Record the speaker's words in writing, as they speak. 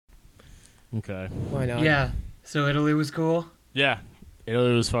Okay. Why not? Yeah. So Italy was cool. Yeah,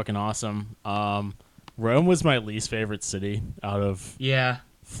 Italy was fucking awesome. Rome was my least favorite city out of Yeah.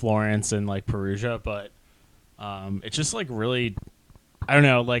 Florence and like Perugia, but it's just like really, I don't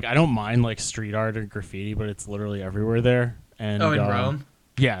know, like I don't mind like street art or graffiti, but it's literally everywhere there. And Oh, in Rome.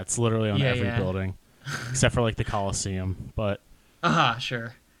 yeah, it's literally on Yeah, every yeah. building except for like the Colosseum. But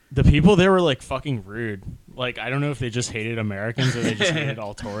Sure. the people there were like fucking rude. Like I don't know if they just hated Americans or they just hated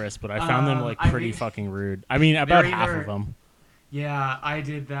all tourists, but I found them like I pretty mean, fucking rude. I mean, about they're half either- of them. Yeah, I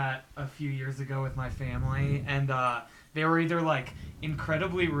did that a few years ago with my family, and they were either like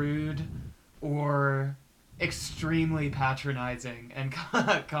incredibly rude or extremely patronizing and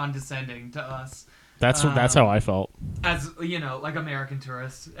condescending to us That's how I felt. as like American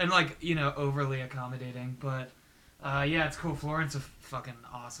tourists, and like overly accommodating. But yeah, it's cool. Florence, a fucking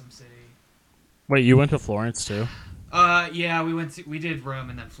awesome city. Wait, you went to Florence too? Yeah, we did Rome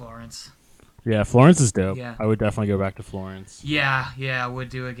and then Florence. Yeah, Florence is dope. Yeah. I would definitely go back to Florence. Yeah, would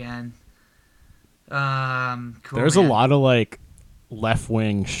do again. Cool. There's man. a lot of like left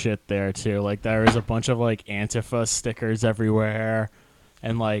wing shit there too. Like there was a bunch of like Antifa stickers everywhere,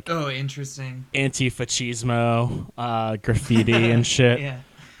 and like Oh, interesting. anti-fascismo graffiti and shit. Yeah.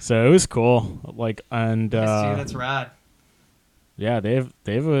 So it was cool. Like and Yes, dude, that's rad. yeah, they have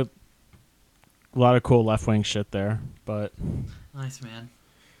a lot of cool left wing shit there. But Nice, man.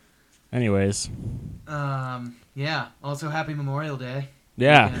 anyways, Yeah. Also, happy Memorial Day.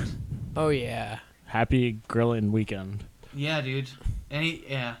 yeah, weekend. Oh yeah. happy grilling weekend. Yeah, dude.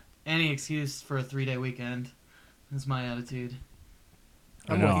 Any excuse for a 3-day weekend is my attitude.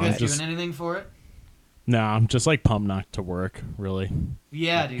 I I'm know, with You you. guys just doing anything for it? no, I'm just like pumped not to work. Really,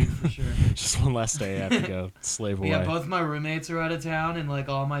 Yeah, dude, for sure. just one less day I have to go slave away. Yeah, both my roommates are out of town, and like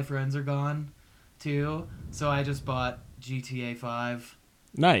all my friends are gone, too. So I just bought GTA 5,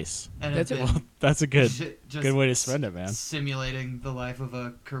 Nice. and That's it's a- been That's a good just good way to spend it, man. simulating the life of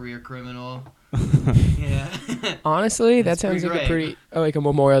a career criminal. Yeah. Honestly, that That's sounds pretty like great. like a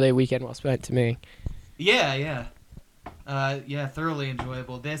Memorial Day weekend well spent to me. Yeah. Yeah, thoroughly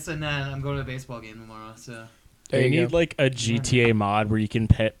enjoyable. This, and then I'm going to a baseball game tomorrow, so. There you you need go. like a GTA mod where you can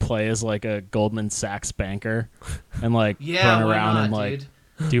play as like a Goldman Sachs banker and like Yeah, run why around not, and like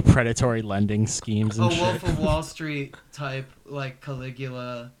dude? do predatory lending schemes A and shit. Wolf of Wall Street type, like,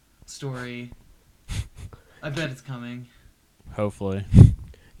 Caligula story. I bet it's coming. Hopefully.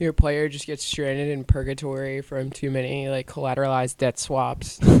 Your player just gets stranded in purgatory from too many like collateralized debt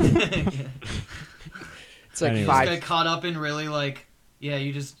swaps. Yeah. It's like Anyways. You just five. get caught up in really, like, yeah,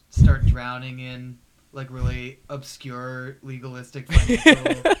 you just start drowning in, like, really obscure, legalistic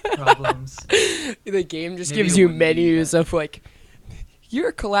financial problems. The game just Maybe gives it you wouldn't be menus that. of like,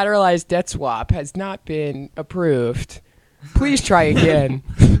 your collateralized debt swap has not been approved. Please try again.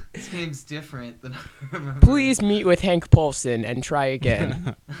 This game's different than I remember. Please meet with Hank Paulson and try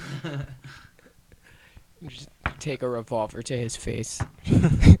again. Just take a revolver to his face. All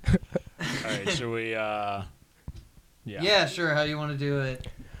right, should we Yeah, sure. How do you want to do it?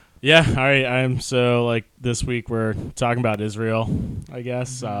 Yeah, all right. I'm so like this week we're talking about Israel, I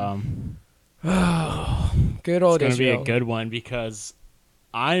guess. Good old It's going to be Israel. a good one because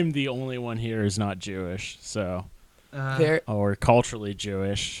I'm the only one here who's not Jewish, so There, or culturally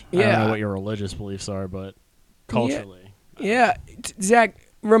Jewish. I don't Yeah. know what your religious beliefs are, but culturally. yeah. Zach,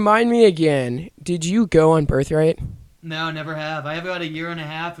 remind me again. Did you go on Birthright? No, never have. I have about a year and a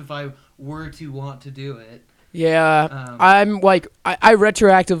half if I were to want to do it. Yeah, I'm like I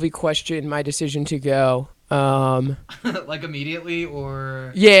retroactively question my decision to go. Like immediately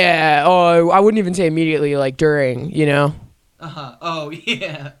or Yeah. Oh, I wouldn't even say immediately. Like during, Oh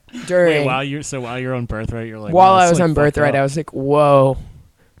yeah. during. Wait, while you're on Birthright, you're like while wow, I that's, was like, on fucked Birthright, up. I was like, whoa.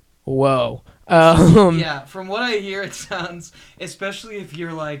 Yeah, from what I hear, it sounds, especially if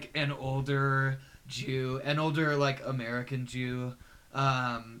you're like an older Jew, an older like American Jew, who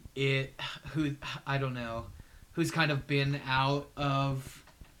I don't know, who's kind of been out of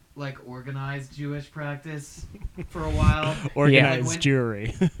like organized Jewish practice for a while. organized Like when-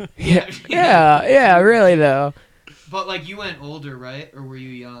 Jewry. Yeah, really though. But like you went older, right? Or were you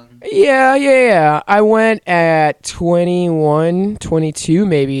young? Yeah. I went at 21, 22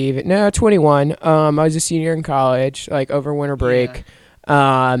 maybe even. No, 21. I was a senior in college, like over winter break.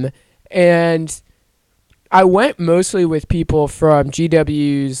 And I went mostly with people from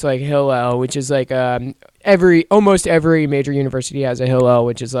GW's like Hillel, which is like almost every major university has a Hillel,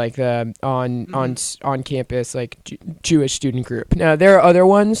 which is like on campus like Jewish student group. Now there are other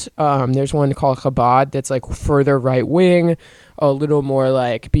ones. There's one called Chabad that's like further right wing, a little more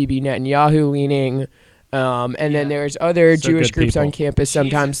like Bibi Netanyahu leaning. And then Yeah. there's other So Jewish good groups on people. campus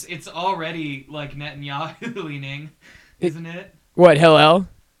sometimes. Jesus, it's already like Netanyahu leaning, isn't it? What, Hillel?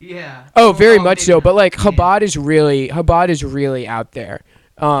 Yeah. Oh, very much maybe so. not. But like Yeah. Chabad is really out there.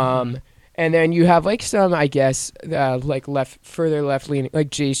 Mm-hmm. And then you have like some, I guess, like further left leaning, like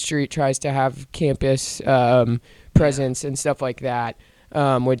J Street tries to have campus presence and stuff like that,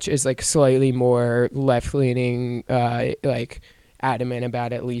 which is like slightly more left leaning, like adamant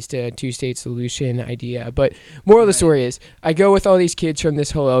about at least a two-state solution idea. But moral of the Right. story is, I go with all these kids from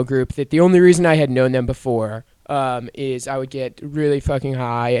this Hillel group that the only reason I had known them before is I would get really fucking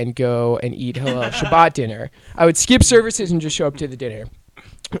high and go and eat Hillel Shabbat dinner. I would skip services and just show up to the dinner.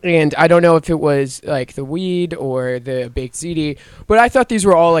 And I don't know if it was like the weed or the baked ziti, but I thought these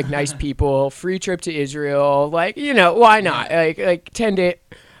were all like nice people. Free trip to Israel, like, why not? Like 10 day.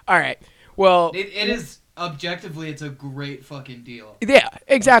 All right. Well, It is objectively, it's a great fucking deal. yeah,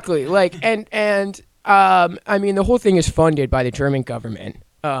 exactly. Like, and I mean, the whole thing is funded by the German government,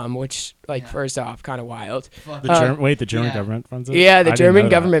 which, like, Yeah. first off, kind of wild. Fuck. The German yeah. government funds it? Yeah, I the didn't German know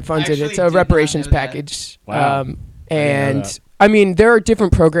that. government funds it. Actually It's a did not reparations know that. package. Wow. I didn't know And that. I mean, there are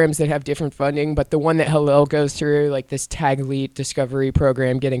different programs that have different funding, but the one that Hillel goes through, like this Tagleet Discovery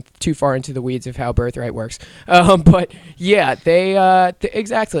program, getting too far into the weeds of how Birthright works. But yeah, they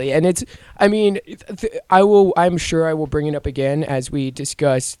exactly, and it's. I mean, I'm sure I will bring it up again as we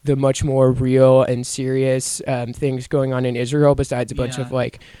discuss the much more real and serious things going on in Israel, besides a bunch Yeah. of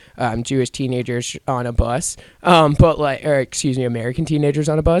like Jewish teenagers on a bus. But like, or excuse me, American teenagers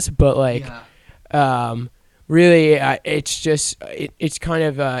on a bus. But like. Yeah. Really, it's just it's kind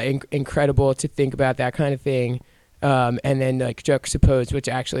of incredible to think about that kind of thing, and then like juxtapose what's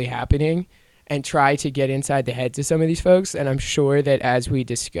actually happening, and try to get inside the heads of some of these folks. And I'm sure that as we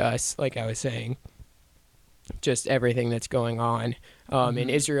discuss, like I was saying, just everything that's going on in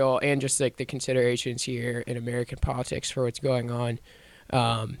Israel, and just like the considerations here in American politics for what's going on,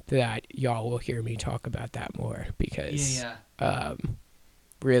 that y'all will hear me talk about that more because. Yeah.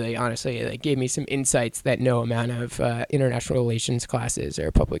 Really, honestly, it gave me some insights that no amount of international relations classes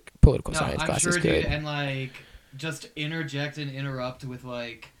or political No, science I'm classes sure, could. dude, and like just interject and interrupt with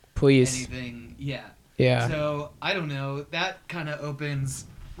like Please. anything. Yeah. Yeah. So I don't know. That kind of opens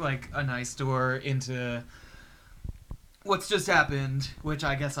like a nice door into what's just happened, which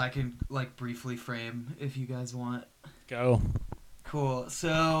I guess I can like briefly frame if you guys want. Go. Cool.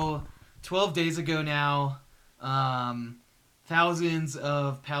 So 12 days ago now, thousands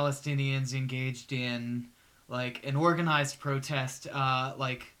of Palestinians engaged in like an organized protest,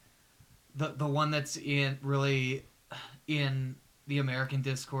 like the one that's really in the American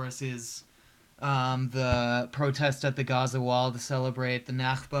discourse is the protest at the Gaza Wall to celebrate the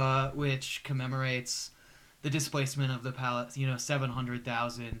Nakba, which commemorates the displacement of the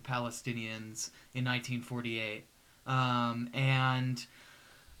 700,000 Palestinians in 1948. And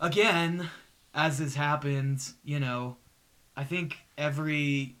again, as this happens, I think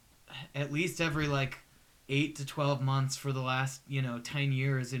at least every like 8 to 12 months for the last 10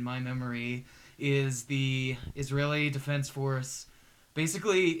 years in my memory is the Israeli Defense Force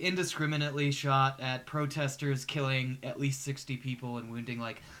basically indiscriminately shot at protesters, killing at least 60 people and wounding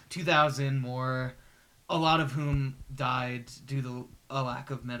like 2,000 more, a lot of whom died due to a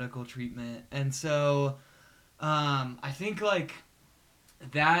lack of medical treatment. And so I think like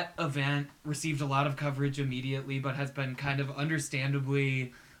that event received a lot of coverage immediately, but has been kind of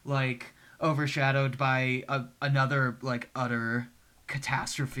understandably like overshadowed by another like utter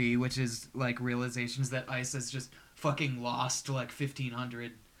catastrophe, which is like realizations that ICE has just fucking lost like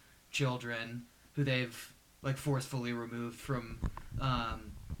 1,500 children who they've like forcefully removed from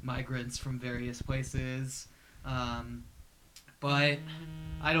migrants from various places. But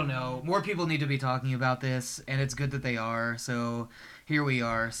I don't know. More people need to be talking about this, and it's good that they are. So here we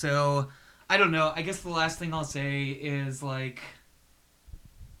are. So I don't know. I guess the last thing I'll say is like,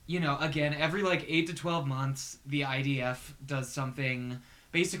 again, every like 8 to 12 months, the IDF does something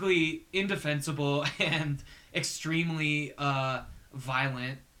basically indefensible and extremely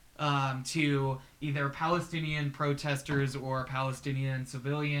violent to either Palestinian protesters or Palestinian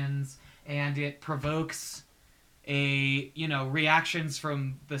civilians, and it provokes reactions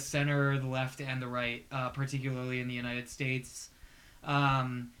from the center, the left, and the right, particularly in the United States.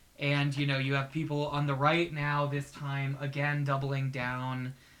 And you have people on the right now, this time again doubling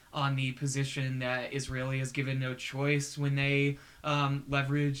down on the position that Israeli is given no choice when they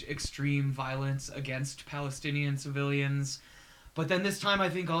leverage extreme violence against Palestinian civilians. But then this time, I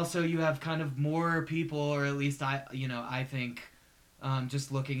think also you have kind of more people, or at least I think,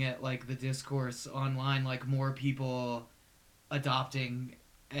 just looking at like the discourse online, like more people adopting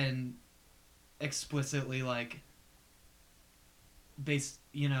and explicitly like basically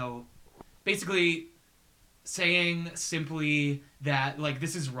saying simply that like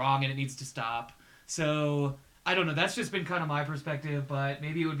this is wrong and it needs to stop. So I don't know. That's just been kind of my perspective, but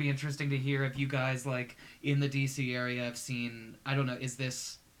maybe it would be interesting to hear if you guys like in the DC area have seen. I don't know. Is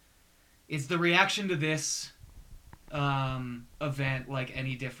the reaction to this event like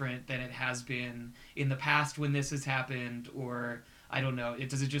any different than it has been in the past when this has happened, or I don't know.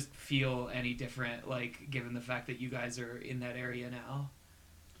 Does it just feel any different, like given the fact that you guys are in that area now?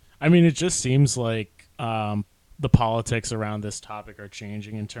 I mean, it just seems like the politics around this topic are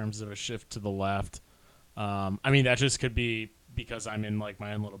changing in terms of a shift to the left. I mean, that just could be because I'm in like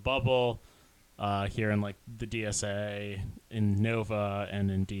my own little bubble here in like the DSA, in Nova, and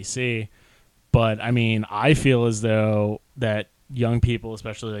in DC. But I mean, I feel as though that young people,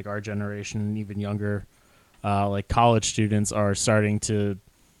 especially like our generation and even younger, like college students, are starting to,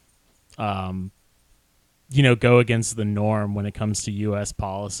 go against the norm when it comes to U.S.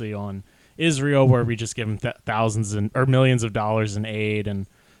 policy on Israel, where we just give them thousands or millions of dollars in aid, and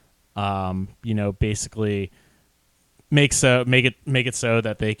basically make it so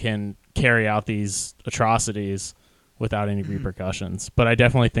that they can carry out these atrocities without any repercussions. But I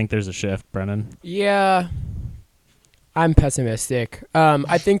definitely think there's a shift, Brennan. Yeah, I'm pessimistic.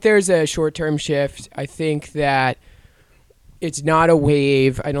 I think there's a short-term shift. I think that it's not a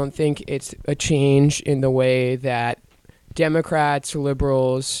wave. I don't think it's a change in the way that Democrats,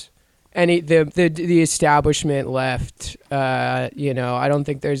 liberals, the establishment left. I don't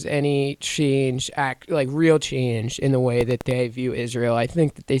think there's any real change in the way that they view Israel. I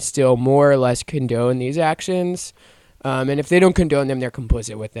think that they still more or less condone these actions. And if they don't condone them, they're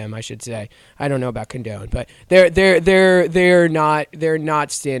complicit with them, I should say. I don't know about condone, but they're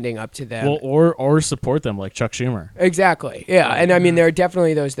not standing up to them. Well, or support them, like Chuck Schumer. Exactly. Yeah, and I mean there are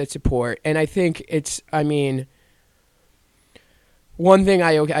definitely those that support, and I think one thing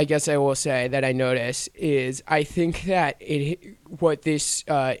I guess I will say that I notice is I think that what this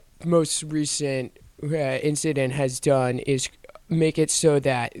most recent incident has done is make it so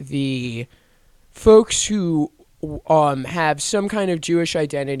that the folks who have some kind of Jewish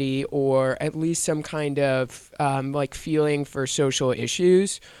identity or at least some kind of feeling for social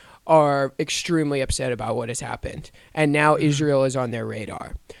issues are extremely upset about what has happened. And now Israel is on their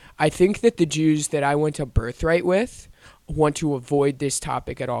radar. I think that the Jews that I went to Birthright with want to avoid this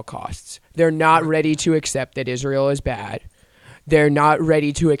topic at all costs. They're not ready to accept that Israel is bad. They're not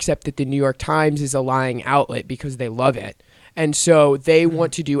ready to accept that the New York Times is a lying outlet because they love it. And so they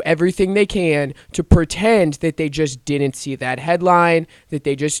want to do everything they can to pretend that they just didn't see that headline, that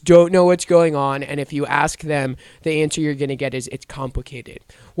they just don't know what's going on. And if you ask them, the answer you're going to get is it's complicated.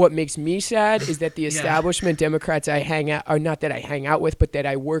 What makes me sad is that the establishment Democrats I hang out, or not that I hang out with, but that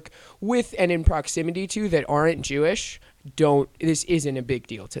I work with and in proximity to that aren't Jewish, this isn't a big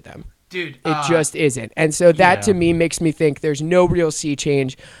deal to them. Dude, it just isn't. And so that to me makes me think there's no real sea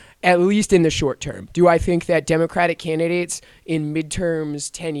change, at least in the short term. Do I think that Democratic candidates in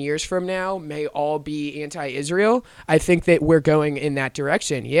midterms 10 years from now may all be anti-Israel? I think that we're going in that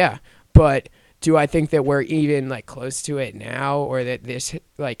direction, yeah. But do I think that we're even close to it now, or that this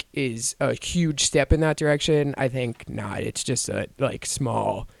is a huge step in that direction? I think not. It's just a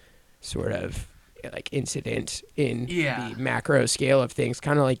small sort of incident in the macro scale of things.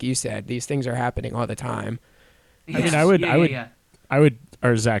 Kind of like you said, these things are happening all the time. Yes. I would,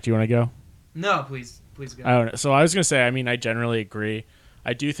 or Zach, do you want to go? No, please go. I don't know. So I was going to say, I generally agree.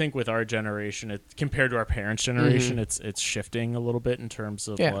 I do think with our generation, compared to our parents' generation, it's shifting a little bit in terms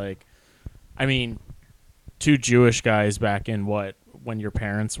of two Jewish guys back in when your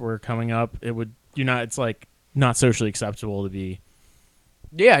parents were coming up, it's not socially acceptable to be.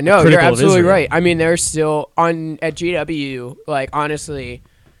 Yeah, no, you're absolutely right. I mean, they're still at GW, honestly,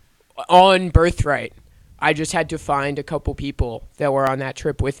 on Birthright. I just had to find a couple people that were on that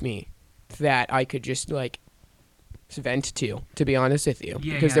trip with me that I could just vent to be honest with you.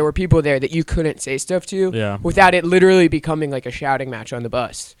 Because there were people there that you couldn't say stuff to without it literally becoming a shouting match on the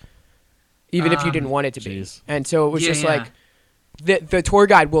bus. Even if you didn't want it to be. And so it was the tour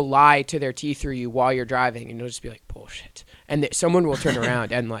guide will lie to their teeth through you while you're driving, and you'll just be like, bullshit. And someone will turn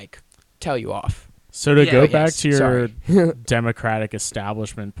around and tell you off. So to go back to your Democratic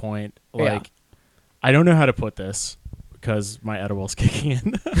establishment point, I don't know how to put this because my edible's kicking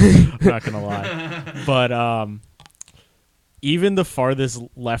in. I'm not going to lie. But even the farthest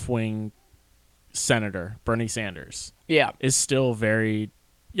left-wing senator, Bernie Sanders, is still very...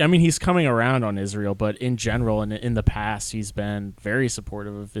 he's coming around on Israel, but in general and in the past, he's been very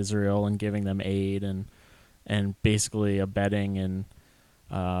supportive of Israel and giving them aid and basically abetting and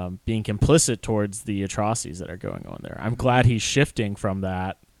being complicit towards the atrocities that are going on there. I'm glad he's shifting from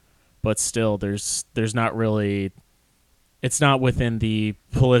that, but still, there's not really. It's not within the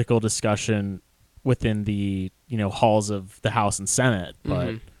political discussion within the halls of the House and Senate,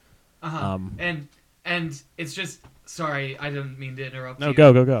 but and it's just sorry, I didn't mean to interrupt. No, you,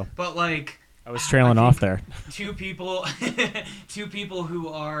 go. But like, I was trailing off there. Two people who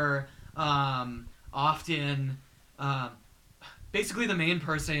are often basically the main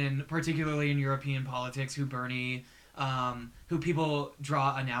person, particularly in European politics, who people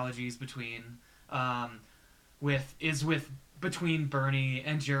draw analogies between. Between Bernie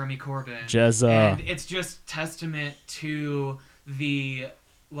and Jeremy Corbyn. Jezza. And it's just testament to the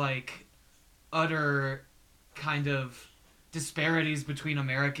utter kind of disparities between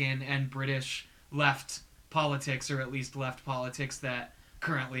American and British left politics, or at least left politics that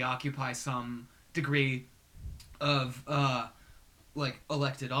currently occupy some degree of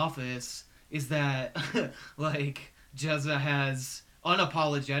elected office, is that Jezza has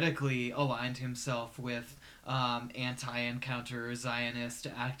unapologetically aligned himself with anti and counter Zionist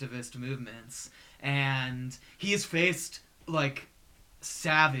activist movements, and he has faced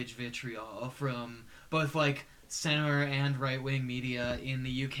savage vitriol from both center and right wing media in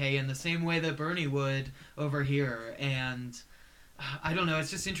the UK in the same way that Bernie would over here. And I don't know,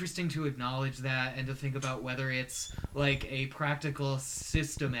 it's just interesting to acknowledge that and to think about whether it's a practical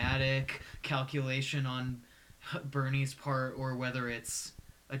systematic calculation on Bernie's part, or whether it's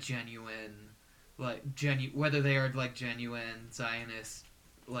a genuine whether they are genuine Zionist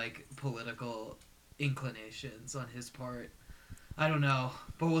political inclinations on his part. I don't know,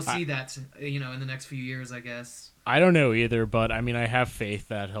 but we'll see that in the next few years, I guess. I don't know either, but I mean, I have faith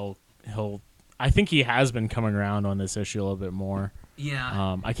that he'll. I think he has been coming around on this issue a little bit more.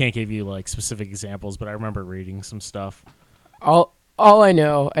 Yeah. I can't give you specific examples, but I remember reading some stuff. All I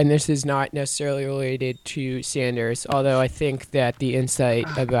know, and this is not necessarily related to Sanders, although I think that the insight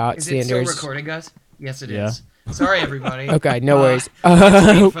about is Sanders... Is it still recording, guys? Yes, it is. Sorry, everybody. Okay, no worries.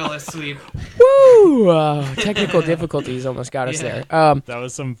 Steve fell asleep. Woo! Technical difficulties almost got us there. That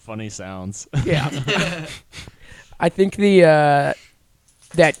was some funny sounds. Yeah. I think the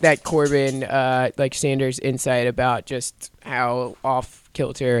that Corbyn Sanders insight about just how off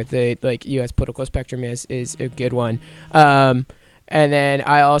kilter the U.S. political spectrum is a good one. And then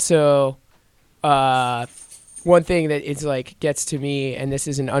I also, one thing that is gets to me, and this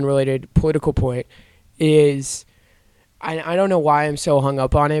is an unrelated political point, is I don't know why I'm so hung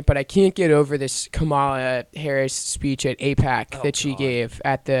up on it, but I can't get over this Kamala Harris speech at AIPAC that she gave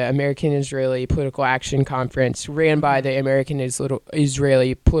at the American-Israeli Political Action Conference, ran by the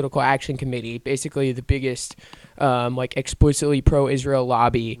American-Israeli Political Action Committee, basically the biggest explicitly pro-Israel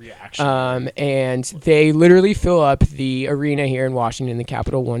lobby. And they literally fill up the arena here in Washington, the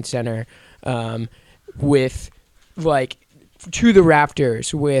Capital One Center, with to the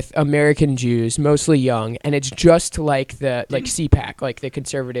rafters with American Jews, mostly young, and it's just like the CPAC, the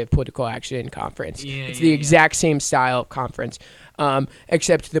Conservative Political Action Conference. It's the exact same style of conference,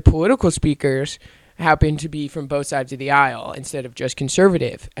 except the political speakers happen to be from both sides of the aisle instead of just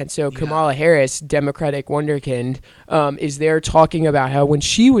conservative. And so Kamala Harris, Democratic wunderkind, is there talking about how when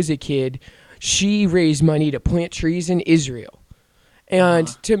she was a kid, she raised money to plant trees in Israel. And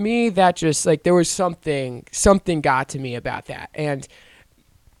to me, that just there was something got to me about that. And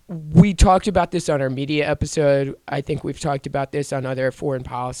we talked about this on our media episode. I think we've talked about this on other foreign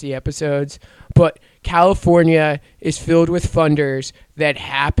policy episodes. But California is filled with funders that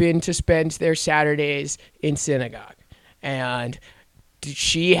happen to spend their Saturdays in synagogue. And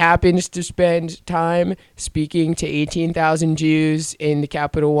she happens to spend time speaking to 18,000 Jews in the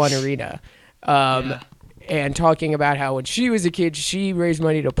Capital One arena. And talking about how when she was a kid, she raised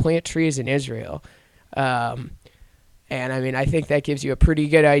money to plant trees in Israel. And I mean, I think that gives you a pretty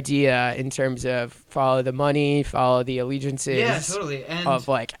good idea in terms of follow the money, follow the allegiances. Yeah, totally. And of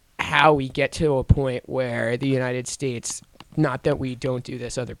how we get to a point where the United States, not that we don't do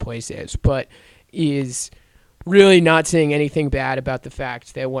this other places, but is really not saying anything bad about the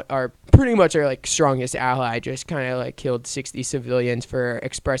fact that what are pretty much our strongest ally just kind of killed 60 civilians for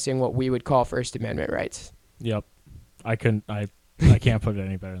expressing what we would call First Amendment rights. Yep. I can't put it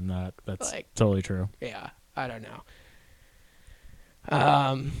any better than that. That's totally true. Yeah, I don't know.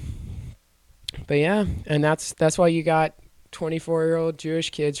 But yeah, and that's why you got 24-year-old Jewish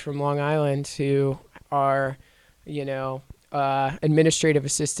kids from Long Island who are, administrative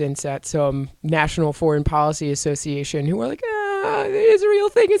assistants at some National Foreign Policy Association who are the Israel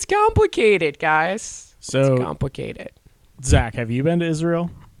thing is complicated, guys. So it's complicated. Zach, have you been to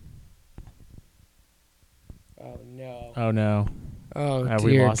Israel? Oh, no. Oh, no. Oh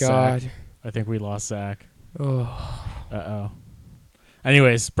We dear lost God. Zach. I think we lost Zach. Oh. Uh-oh.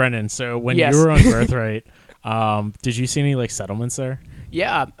 Anyways, Brendan, so when Yes. you were on Birthright, did you see any like settlements there?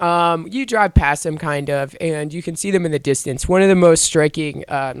 Yeah, you drive past them kind of, and you can see them in the distance. One of the most striking,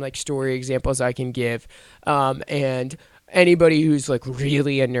 like story examples I can give, and anybody who's like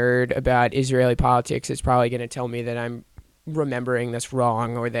really a nerd about Israeli politics is probably going to tell me that I'm remembering this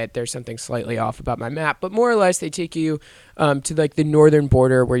wrong or that there's something slightly off about my map. But more or less, they take you to like the northern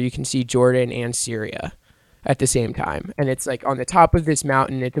border where you can see Jordan and Syria at the same time, and it's like on the top of this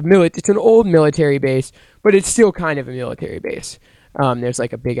mountain. It's an old military base, but it's still kind of a military base. There's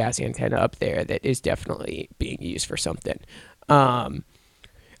like a big ass antenna up there that is definitely being used for something. And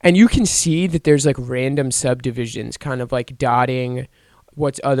you can see that there's like random subdivisions kind of like dotting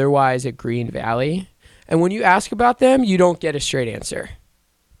what's otherwise a green valley. And when you ask about them, you don't get a straight answer.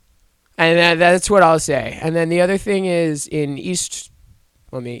 And that's what I'll say. And then the other thing is in East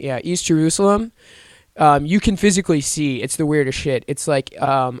Jerusalem, you can physically see. It's the weirdest shit. It's like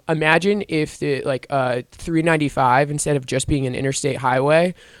imagine if the 395 instead of just being an interstate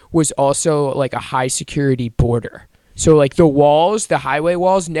highway was also like a high security border. So like the highway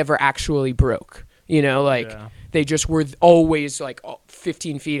walls never actually broke. They just were always like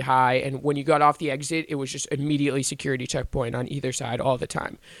 15 feet high, and when you got off the exit, it was just immediately security checkpoint on either side all the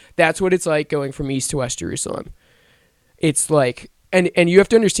time. That's what it's like going from East to West Jerusalem. It's like. And you have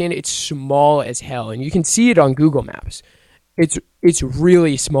to understand it's small as hell, and you can see it on Google Maps. It's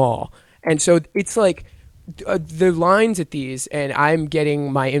really small, and so it's like the lines at these. And I'm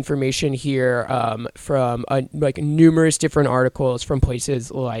getting my information here from like numerous different articles from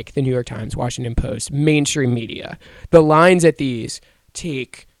places like the New York Times, Washington Post, mainstream media. The lines at these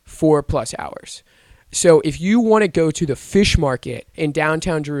take 4+ hours. So if you want to go to the fish market in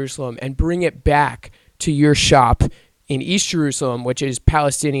downtown Jerusalem and bring it back to your shop in East Jerusalem, which is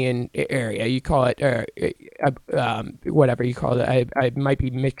Palestinian area, you call it, whatever you call it. I might be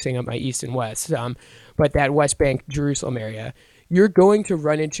mixing up my East and West, but that West Bank, Jerusalem area, you're going to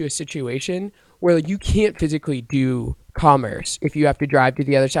run into a situation where you can't physically do commerce if you have to drive to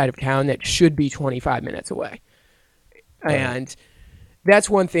the other side of town that should be 25 minutes away. And that's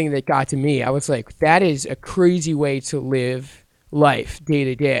one thing that got to me. I was like, that is a crazy way to live life day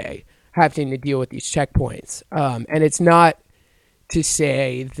to day, having to deal with these checkpoints. And it's not to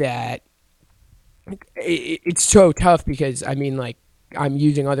say that it's so tough because, I mean, like, I'm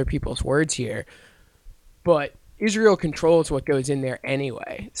using other people's words here, but Israel controls what goes in there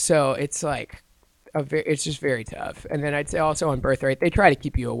anyway. So it's like, it's just very tough. And then I'd say also on Birthright, they try to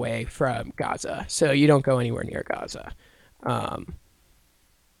keep you away from Gaza. So you don't go anywhere near Gaza.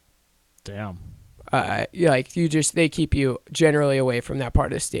 Damn. They keep you generally away from that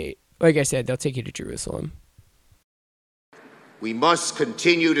part of the state. Like I said, they'll take you to Jerusalem. We must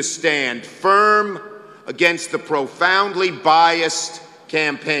continue to stand firm against the profoundly biased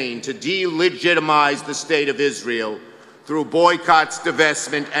campaign to delegitimize the state of Israel through boycotts,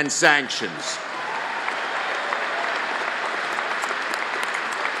 divestment, and sanctions.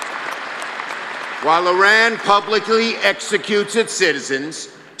 While Iran publicly executes its citizens,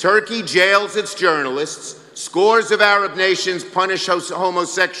 Turkey jails its journalists, scores of Arab nations punish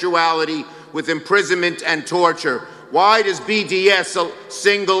homosexuality with imprisonment and torture. Why does BDS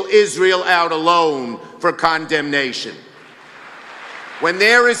single Israel out alone for condemnation? When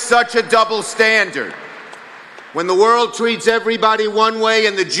there is such a double standard, when the world treats everybody one way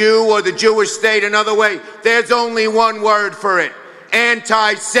and the Jew or the Jewish state another way, there's only one word for it: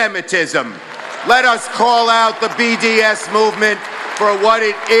 anti-Semitism. Let us call out the BDS movement for what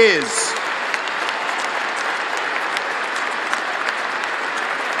it is.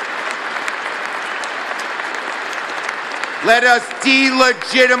 Let us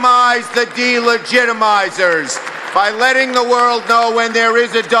delegitimize the delegitimizers by letting the world know when there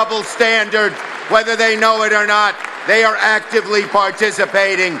is a double standard, whether they know it or not, they are actively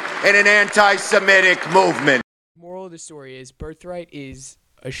participating in an anti-Semitic movement. Moral of the story is Birthright is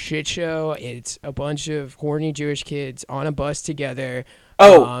a shit show. It's a bunch of horny Jewish kids on a bus together.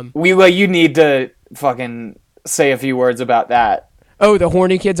 You need to fucking say a few words about that. Oh, the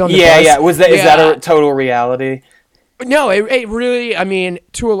horny kids on the bus? Yeah. Is that a total reality? No, it really, I mean,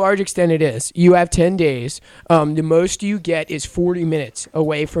 to a large extent it is. You have 10 days. The most you get is 40 minutes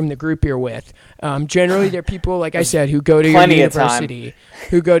away from the group you're with. Generally, they're people, like I said, who go to your university.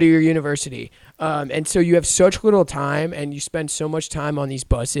 And so you have such little time and you spend so much time on these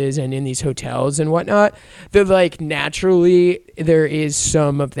buses and in these hotels and whatnot that like naturally there is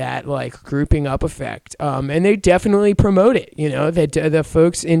some of that like grouping up effect. And they definitely promote it, you know, the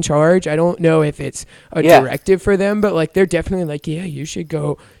folks in charge. I don't know if it's a directive for them, but like they're definitely like, yeah, you should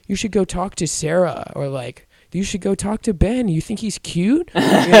go talk to Sarah, or like, you should go talk to Ben. You think he's cute? You know,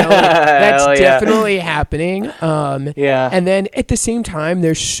 like, that's definitely happening. And then at the same time,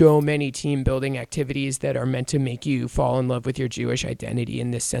 there's so many team building activities that are meant to make you fall in love with your Jewish identity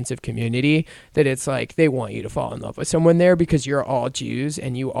and this sense of community, that it's like they want you to fall in love with someone there because you're all Jews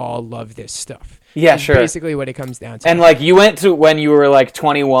and you all love this stuff. Yeah, That's sure. basically what it comes down to. And like you went to when you were like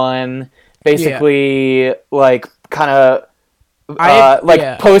 21, basically like kind of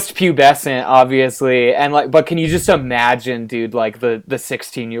post-pubescent, obviously, and like, but can you just imagine, dude, like the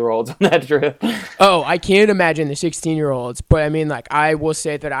 16-year-olds on that trip? Oh, I can't imagine the 16-year-olds, but I mean, like, I will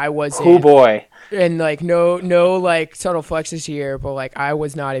say that I was. Oh boy. And like, no, like subtle flexes here, but like, I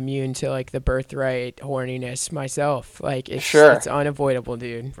was not immune to like the birthright horniness myself. Like, it's unavoidable,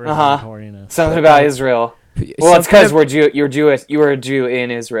 dude. Horniness. Something about Israel. Well, it's because you're Jewish. You were a Jew in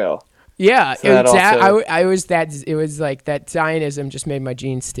Israel. Yeah, so I was that. It was like that Zionism just made my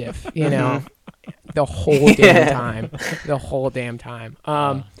jeans stiff, you know, the whole damn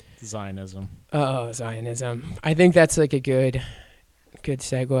time. Zionism. Oh, Zionism. I think that's like a good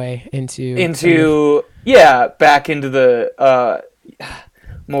segue into back into the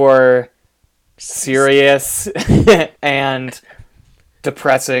more serious and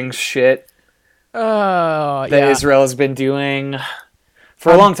depressing shit that Israel has been doing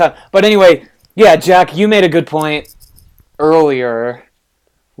for a long time. But anyway, yeah, Jack, you made a good point earlier,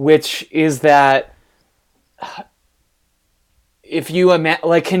 which is that if you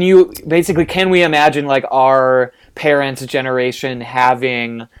can we imagine like our parents' generation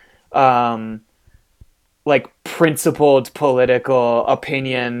having like principled political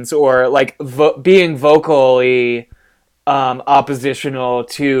opinions, or like being vocally oppositional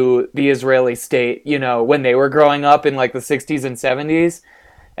to the Israeli state, you know, when they were growing up in like the 60s and 70s.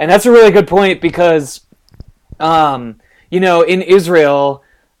 And that's a really good point because, you know, in Israel,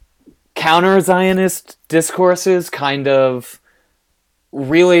 counter-Zionist discourses kind of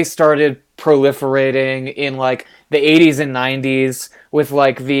really started proliferating in like the 80s and 90s with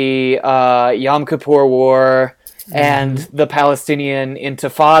like the Yom Kippur War and the Palestinian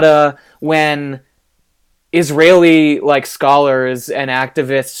Intifada, when Israeli like scholars and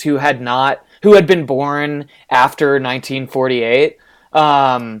activists who had been born after 1948,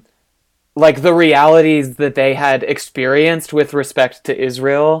 like the realities that they had experienced with respect to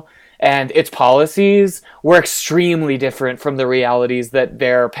Israel and its policies were extremely different from the realities that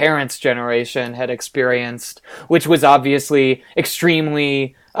their parents' generation had experienced, which was obviously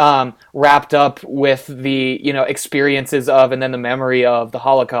extremely wrapped up with the, you know, experiences of and then the memory of the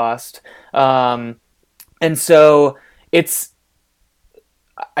Holocaust. And so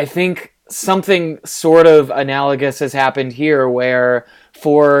I think something sort of analogous has happened here, where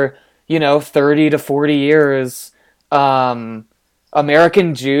for, you know, 30 to 40 years,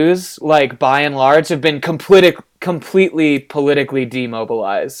 American Jews, like by and large, have been completely politically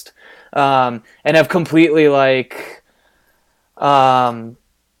demobilized, and have completely like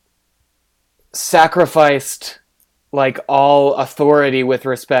sacrificed like all authority with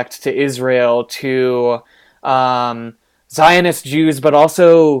respect to Israel to Zionist Jews, but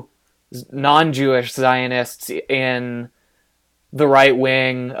also non-Jewish Zionists in the right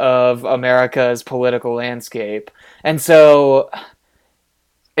wing of America's political landscape. And so,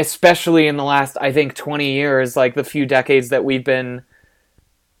 especially in the last, I think, 20 years, like the few decades that we've been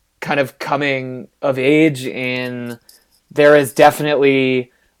kind of coming of age in, there is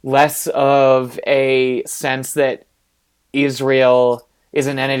definitely less of a sense that Israel is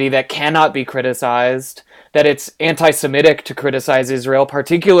an entity that cannot be criticized, that it's anti-Semitic to criticize Israel,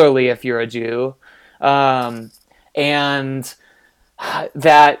 particularly if you're a Jew, and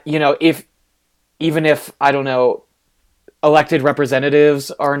that, you know, even if, I don't know, elected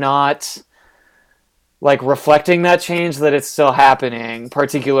representatives are not like reflecting that change, that it's still happening,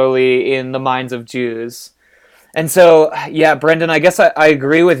 particularly in the minds of Jews. And so, yeah, Brendan, I guess I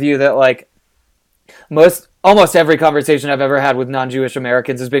agree with you that like almost every conversation I've ever had with non-Jewish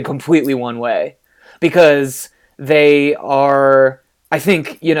Americans has been completely one way, because they are, I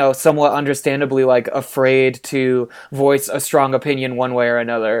think, you know, somewhat understandably like afraid to voice a strong opinion one way or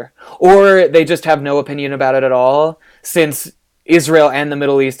another, or they just have no opinion about it at all, since Israel and the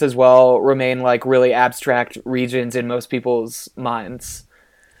Middle East as well remain like really abstract regions in most people's minds.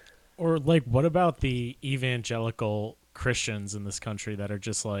 Or like, what about the evangelical Christians in this country that are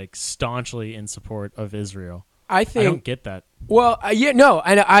just like staunchly in support of Israel. I I think. don't get that. Well, yeah, no,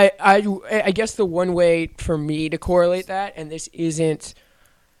 and I guess the one way for me to correlate that, and this isn't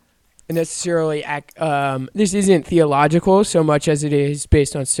necessarily this isn't theological so much as it is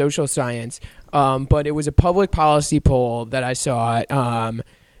based on social science, but it was a public policy poll that I saw,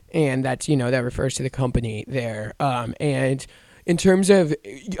 and that's that refers to the company there, and in terms of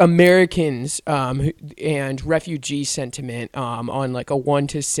Americans and refugee sentiment on like a 1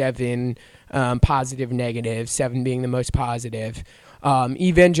 to 7 positive negative, 7 being the most positive,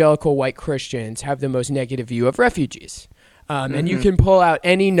 evangelical white Christians have the most negative view of refugees. And you can pull out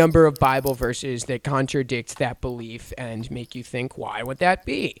any number of Bible verses that contradict that belief and make you think, why would that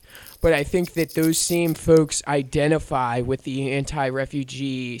be? But I think that those same folks identify with the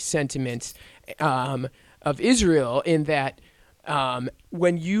anti-refugee sentiments of Israel in that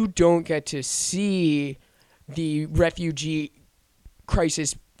when you don't get to see the refugee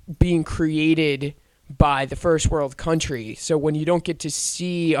crisis being created by the first world country, so when you don't get to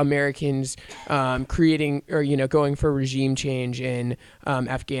see Americans creating or going for regime change in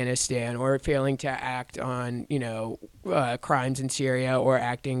Afghanistan, or failing to act on crimes in Syria, or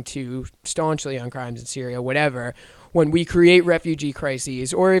acting too staunchly on crimes in Syria, whatever, when we create refugee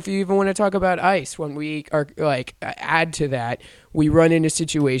crises, or if you even want to talk about ICE, when we are like add to that, we run into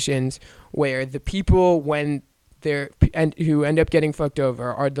situations where the people who end up getting fucked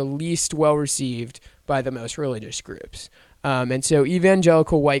over are the least well received by the most religious groups. And so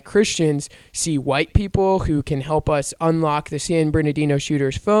evangelical white Christians see white people who can help us unlock the San Bernardino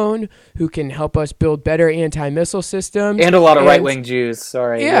shooter's phone, who can help us build better anti-missile systems. And a lot of right-wing Jews,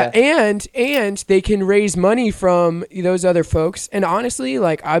 sorry. Yeah, and they can raise money from those other folks. And honestly,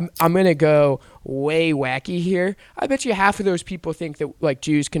 like I'm going to go way wacky here. I bet you half of those people think that like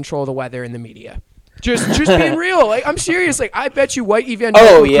Jews control the weather in the media. Just being real. Like, I'm serious. Like, I bet you white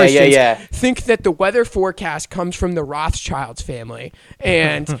evangelical Christians think that the weather forecast comes from the Rothschilds family,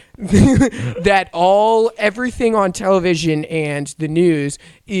 and that everything on television and the news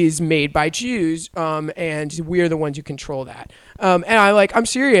is made by Jews, and we're the ones who control that. And I'm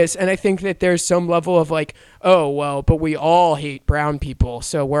serious, and I think that there's some level of like, oh well, but we all hate brown people,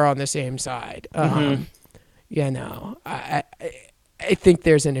 so we're on the same side. I think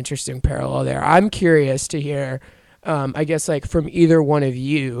there's an interesting parallel there. I'm curious to hear, I guess, like from either one of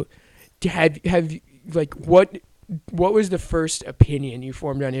you, have like what was the first opinion you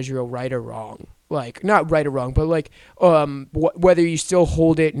formed on Israel, right or wrong? Like not right or wrong, but like whether you still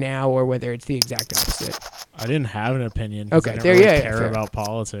hold it now or whether it's the exact opposite. I didn't have an opinion. Okay, I didn't really care about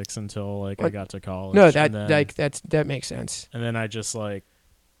politics until I got to college. No, that makes sense. And then I just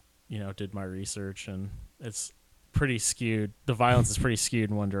did my research, and it's pretty skewed. The violence is pretty skewed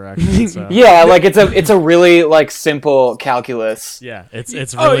in one direction. So. Yeah, like it's a really like simple calculus. Yeah, it's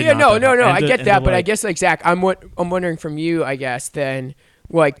really. No. I get that, but I guess like Zach, I'm wondering from you, I guess then.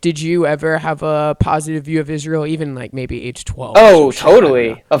 Like, did you ever have a positive view of Israel, even like maybe age 12? Oh,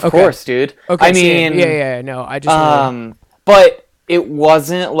 totally. Of course, dude. Okay, I mean, no, I just. But it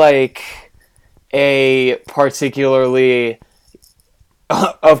wasn't like a particularly.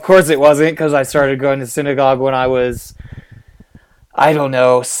 Of course it wasn't, because I started going to synagogue when I was, I don't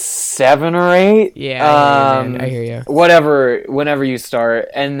know, 7 or 8. Yeah, I hear you. Whenever you start.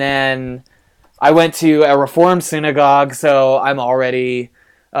 And then I went to a Reformed synagogue, so I'm already,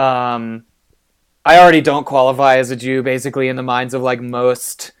 I already don't qualify as a Jew, basically, in the minds of like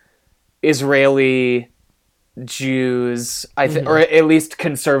most Israeli Jews, or at least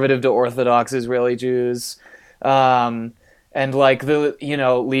conservative to Orthodox Israeli Jews. And like the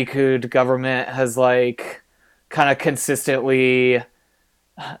Likud government has like kind of consistently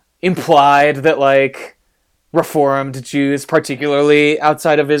implied that like Reformed Jews, particularly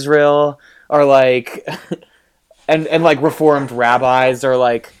outside of Israel, are like and like Reformed rabbis are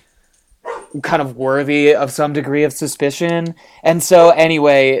like kind of worthy of some degree of suspicion. And so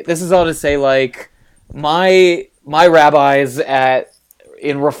anyway, this is all to say like my rabbis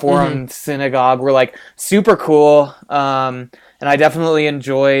in Reformed synagogue were like super cool, and I definitely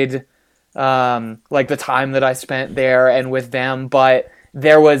enjoyed like the time that I spent there and with them, but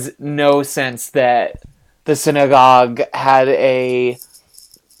there was no sense that the synagogue had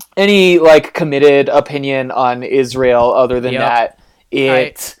any like committed opinion on Israel other than that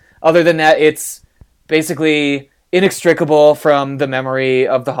it's basically inextricable from the memory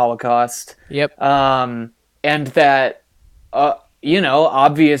of the Holocaust. Yep. And that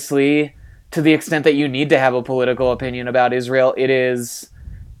obviously, to the extent that you need to have a political opinion about Israel, it is,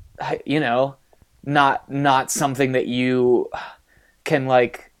 not something that you can,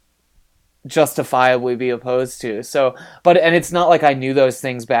 like, justifiably be opposed to. So, and it's not like I knew those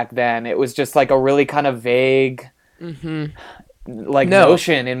things back then. It was just like a really kind of vague, like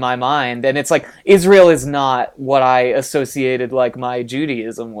notion in my mind. And it's like Israel is not what I associated like my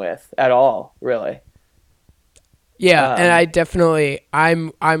Judaism with at all, really. Yeah, and I definitely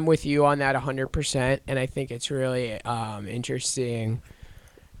I'm with you on that 100%, and I think it's really interesting.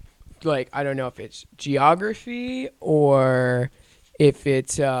 Like, I don't know if it's geography or if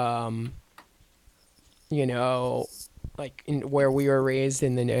it's like in where we were raised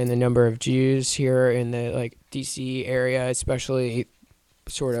in the number of Jews here in the like DC area, especially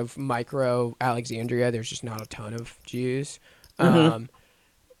sort of micro Alexandria. There's just not a ton of Jews.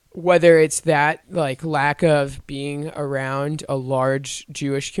 Whether it's that like lack of being around a large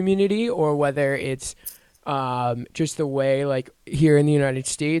Jewish community, or whether it's just the way like here in the United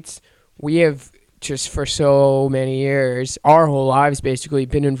States, we have just for so many years, our whole lives basically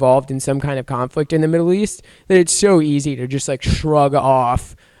been involved in some kind of conflict in the Middle East, that it's so easy to just like shrug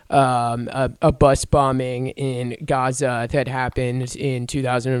off a bus bombing in Gaza that happened in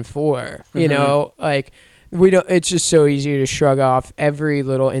 2004. You know, like it's just so easy to shrug off every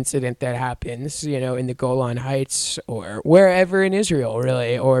little incident that happens, you know, in the Golan Heights or wherever in Israel,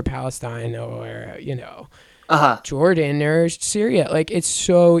 really, or Palestine, or, you know, Jordan or Syria. Like, it's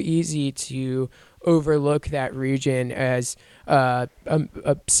so easy to overlook that region as a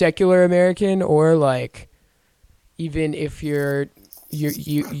secular American, or like, even if you're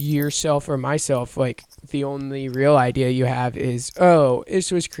yourself or myself, like the only real idea you have is, oh,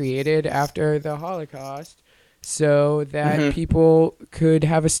 this was created after the Holocaust so that people could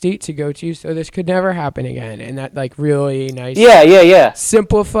have a state to go to, so this could never happen again. And that like really nice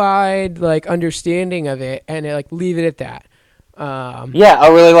simplified like understanding of it, and like leave it at that. A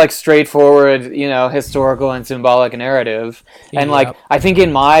really like straightforward, you know, historical and symbolic narrative. And like, I think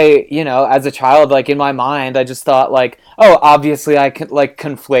in my, you know, as a child, like in my mind, I just thought like, oh, obviously I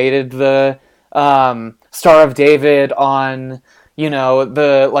conflated the Star of David on, you know,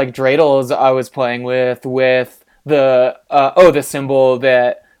 the like dreidels I was playing with the the symbol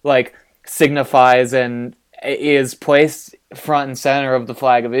that like signifies and is placed front and center of the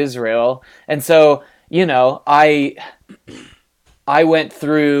flag of Israel. And so, you know, I went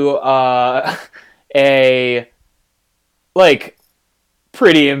through a like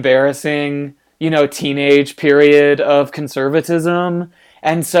pretty embarrassing, you know, teenage period of conservatism.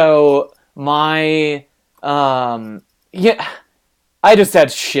 And so my I just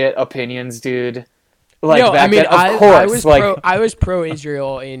had shit opinions, dude. Like, no, back I mean, then, of course, I was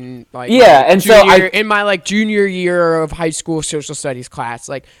pro-Israel in like in my like junior year of high school social studies class.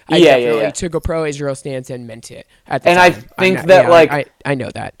 Like, I definitely took a pro-Israel stance and meant it at the time. And I think that I know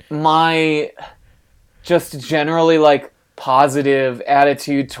that my just generally like positive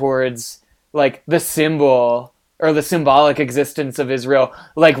attitude towards like the symbol or the symbolic existence of Israel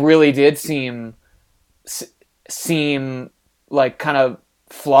like really did seem like kind of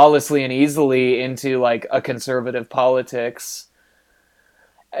flawlessly and easily into like a conservative politics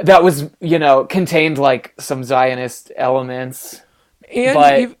that was, you know, contained like some Zionist elements,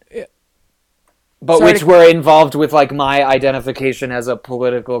 and but which were involved with like my identification as a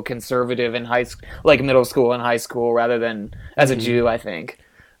political conservative in like middle school and high school rather than as a Jew, I think.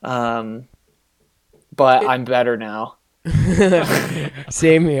 But I'm better now.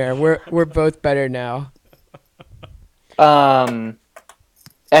 Same here. We're both better now.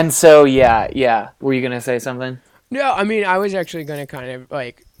 And so, yeah. Were you going to say something? No, I mean, I was actually going to kind of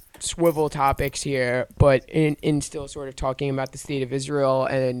like swivel topics here, but in still sort of talking about the state of Israel,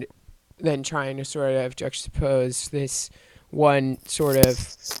 and then trying to sort of juxtapose this one sort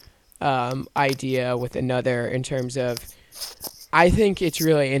of idea with another in terms of, I think it's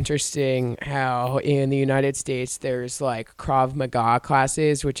really interesting how in the United States there's like Krav Maga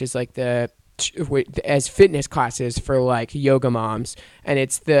classes, which is like as fitness classes for like yoga moms, and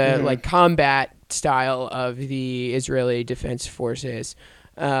it's the like combat style of the Israeli Defense Forces,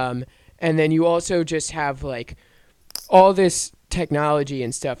 and then you also just have like all this technology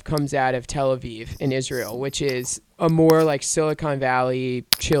and stuff comes out of Tel Aviv in Israel, which is a more like Silicon Valley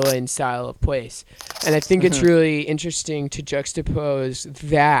chill-in style of place. And I think it's really interesting to juxtapose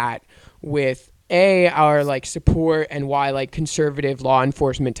that with our like support and why like conservative law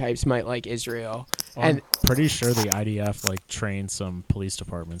enforcement types might like Israel. Well, and I'm pretty sure the IDF like trains some police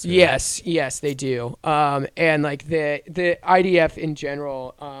departments here. Yes, they do. And like the IDF in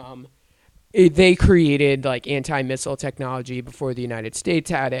general, they created like anti-missile technology before the United States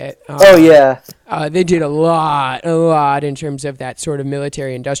had it. They did a lot in terms of that sort of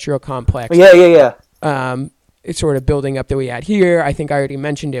military industrial complex. Yeah. it's sort of building up that we had here. I think I already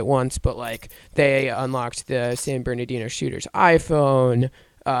mentioned it once, but like they unlocked the San Bernardino shooter's iPhone.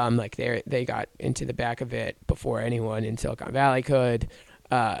 Like they got into the back of it before anyone in Silicon Valley could.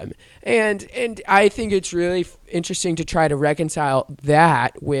 And I think it's really interesting to try to reconcile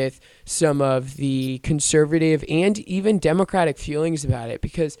that with some of the conservative and even democratic feelings about it,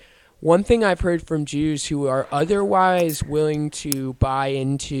 because one thing I've heard from Jews who are otherwise willing to buy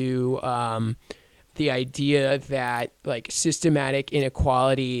into the idea that like systematic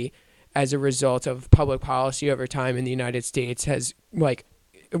inequality as a result of public policy over time in the United States has like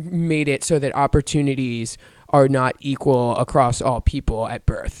made it so that opportunities are not equal across all people at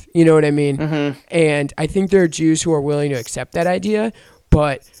birth. You know what I mean? Mm-hmm. And I think there are Jews who are willing to accept that idea,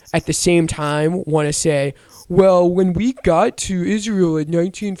 but at the same time want to say, well, when we got to Israel in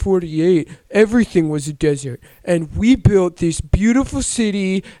 1948, everything was a desert. And we built this beautiful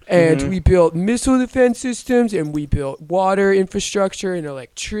city, and we built missile defense systems, and we built water infrastructure and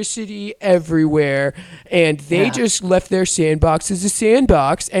electricity everywhere. And they just left their sandbox as a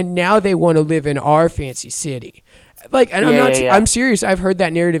sandbox, and now they want to live in our fancy city. Like, and I'm serious. I've heard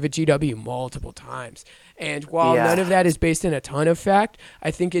that narrative at GW multiple times. And while none of that is based in a ton of fact,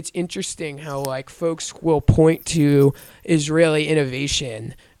 I think it's interesting how like folks will point to Israeli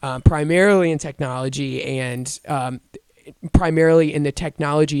innovation, primarily in technology and primarily in the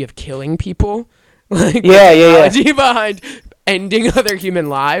technology of killing people, like technology behind ending other human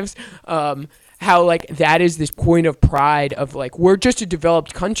lives. How like that is this point of pride of like we're just a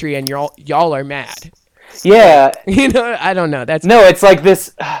developed country and y'all are mad. Yeah, you know, I don't know. It's like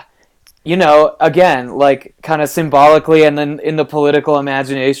this. You know, again, like kind of symbolically and then in the political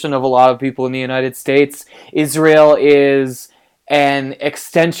imagination of a lot of people in the United States, Israel is an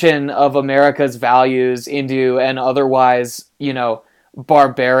extension of America's values into an otherwise, you know,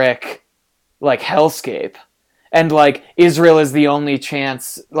 barbaric, like, hellscape. And, like, Israel is the only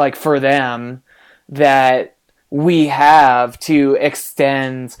chance, like, for them that we have to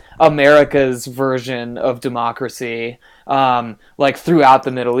extend America's version of democracy, like throughout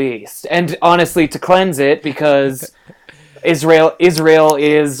the Middle East, and honestly to cleanse it, because Israel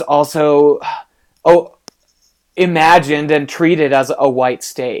is also imagined and treated as a white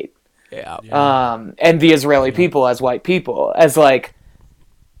state, and the Israeli people as white people, as like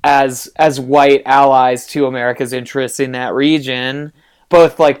as white allies to America's interests in that region,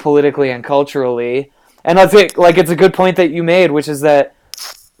 both like politically and culturally. And I think, like, it's a good point that you made, which is that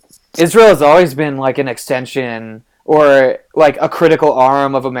Israel has always been, like, an extension or, like, a critical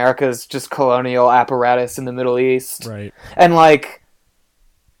arm of America's just colonial apparatus in the Middle East. Right. And, like,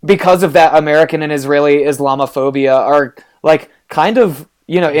 because of that, American and Israeli Islamophobia are, like, kind of,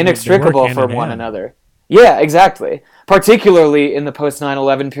 you know, inextricable from one another. Yeah, exactly. Particularly in the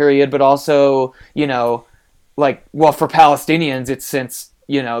post-9/11 period, but also, you know, like, well, for Palestinians, it's since,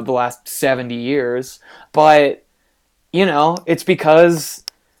 you know, the last 70 years. But, you know, it's because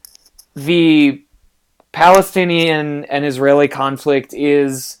the Palestinian and Israeli conflict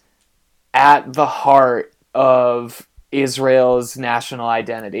is at the heart of Israel's national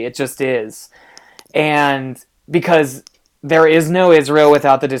identity. It just is. And because there is no Israel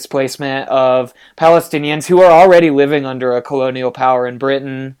without the displacement of Palestinians who are already living under a colonial power in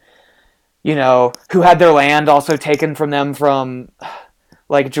Britain, you know, who had their land also taken from them from,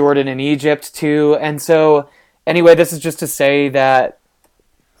 like, Jordan and Egypt too. And so, anyway, this is just to say that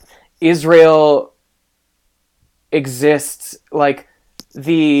Israel exists, like,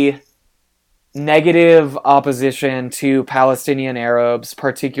 the negative opposition to Palestinian Arabs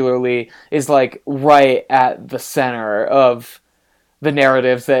particularly is, like, right at the center of the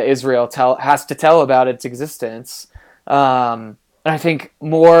narratives that Israel has to tell about its existence. And I think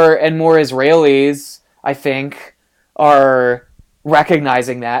more and more Israelis, I think, are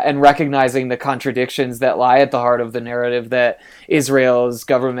recognizing that and recognizing the contradictions that lie at the heart of the narrative that Israel's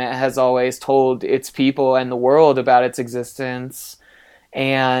government has always told its people and the world about its existence,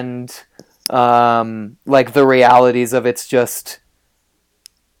 and like the realities of its just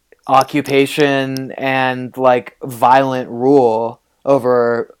occupation and like violent rule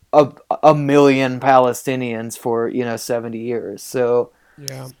over a million Palestinians for, you know, 70 years. So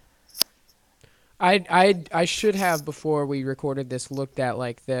yeah. I should have, before we recorded this, looked at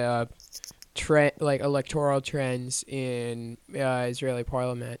like the trend, like electoral trends in Israeli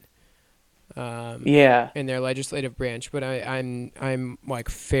parliament, in their legislative branch. But I'm like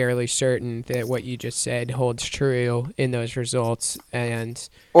fairly certain that what you just said holds true in those results, and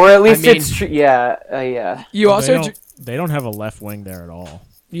or at least it's true. Yeah. You also they don't have a left wing there at all.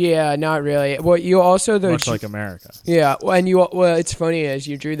 Yeah, not really. Well, you also much like America. Yeah, well, and it's funny as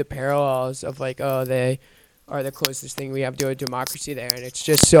you drew the parallels of like, oh, they are the closest thing we have to a democracy there, and it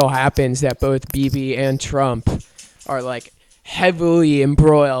just so happens that both Bibi and Trump are like heavily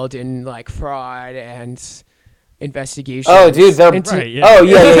embroiled in like fraud and investigations. Oh, dude, they're Right, yeah. Oh,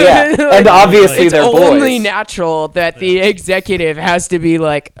 yeah. And obviously It's they're only boys. natural that the executive has to be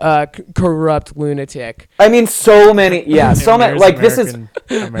like a corrupt lunatic. I mean, so many. Yeah, so many. Mirrors Like this is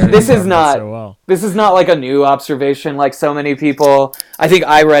American this is government not so well. this is not like a new observation. Like so many people, I think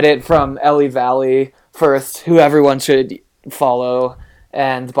I read it from Ellie Valley first, who everyone should follow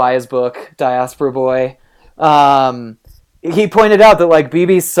and buy his book, Diaspora Boy. He pointed out that like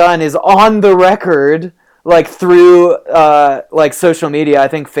Bibi's son is on the record, like through like social media, I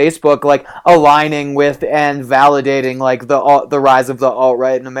think Facebook, like aligning with and validating like the rise of the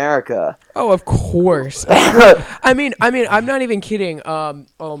alt-right in America. Oh, of course. I mean, I'm not even kidding.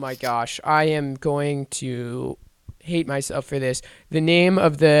 Oh my gosh, I am going to hate myself for this. The name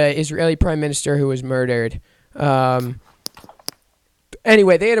of the Israeli prime minister who was murdered.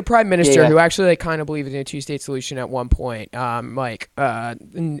 Anyway, they had a prime minister Yeah. who actually like kind of believed in a two-state solution at one point. I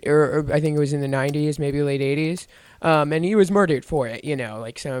think it was in the 90s, maybe late 80s. And he was murdered for it, you know,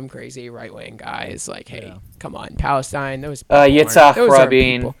 like some crazy right-wing guy is like, hey, Yeah. come on, Palestine, those people aren't- Yitzhak those aren't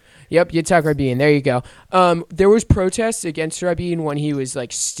Rabin. people. Yep, Yitzhak Rabin. There you go. There was protests against Rabin when he was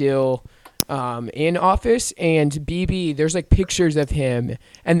like still in office, and Bibi. There's like pictures of him,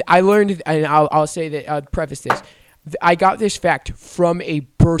 and I learned, and I'll say that I'll preface this. I got this fact from a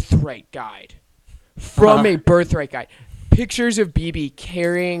birthright guide. From a birthright guide. Pictures of Bibi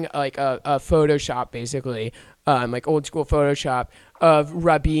carrying like a Photoshop, basically, like old school Photoshop of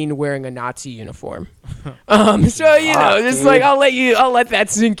Rabin wearing a Nazi uniform. So you know, just dude. like I'll let that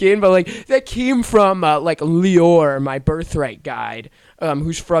sink in, but like that came from like Lior, my birthright guide,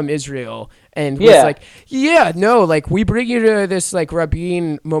 who's from Israel, and was Yeah. like, yeah, no, like we bring you to this like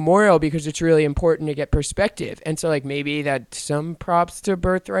Rabin memorial because it's really important to get perspective, and so like maybe that some props to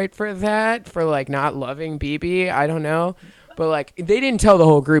birthright for that, for like not loving Bibi, I don't know. But like they didn't tell the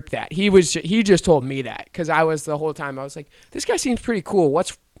whole group that. He just told me that because I was the whole time I was like, this guy seems pretty cool.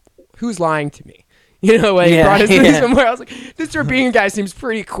 Who's lying to me? You know, like Yeah, brought us yeah. somewhere. I was like, this Rabin guy seems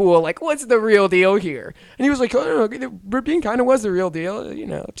pretty cool. Like, what's the real deal here? And he was like, oh, no, Rabin kind of was the real deal, you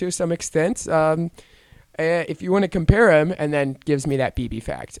know, to some extent. If you want to compare him, and then gives me that BB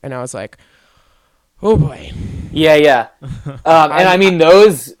fact, and I was like, oh boy. Yeah. And I mean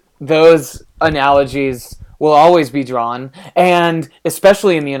those analogies will always be drawn, and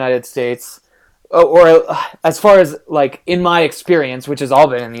especially in the United States, or as far as like in my experience, which has all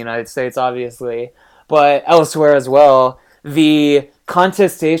been in the United States, obviously, but elsewhere as well, the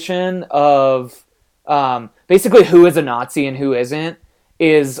contestation of basically who is a Nazi and who isn't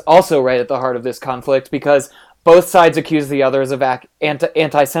is also right at the heart of this conflict, because both sides accuse the others of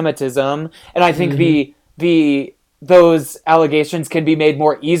anti-Semitism, and I think those allegations can be made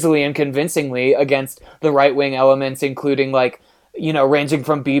more easily and convincingly against the right-wing elements, including like, you know, ranging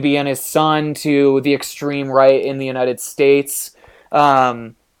from Bibi and his son to the extreme right in the United States,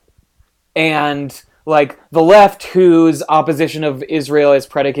 and like the left, whose opposition of Israel is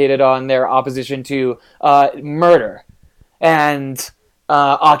predicated on their opposition to murder and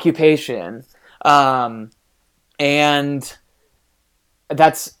occupation, and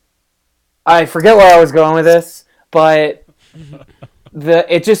that's, I forget where I was going with this, but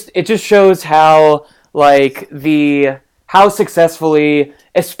it just shows how like how successfully,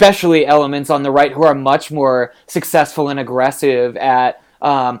 especially elements on the right who are much more successful and aggressive at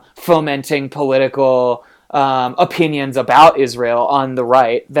fomenting political opinions about Israel on the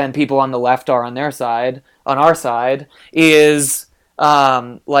right than people on the left are on their side, on our side, is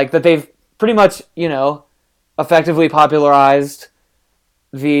like that they've pretty much, you know, effectively popularized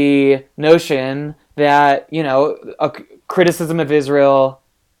the notion that, you know, a criticism of Israel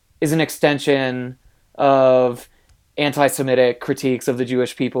is an extension of anti-Semitic critiques of the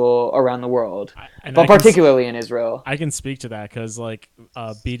Jewish people around the world, but particularly in Israel. I can speak to that because like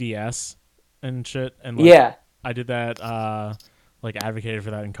BDS and shit, and like, Yeah. I did that, like advocated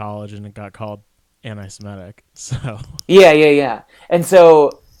for that in college, and it got called anti-Semitic. So Yeah. And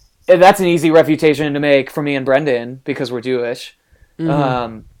so that's an easy refutation to make for me and Brendan because we're Jewish.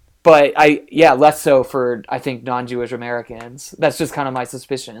 But less so for, I think, non-Jewish Americans. That's just kind of my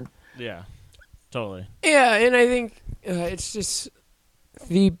suspicion. yeah, totally. Yeah, and I think it's just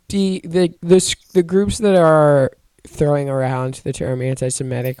the groups that are throwing around the term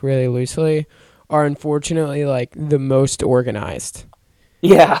anti-Semitic really loosely are unfortunately like the most organized.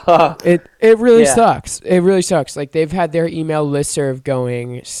 Yeah. It really Yeah. sucks. It really sucks. Like they've had their email listserv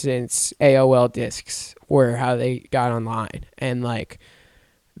going since AOL discs were how they got online, and like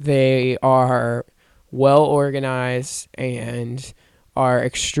they are well organized and are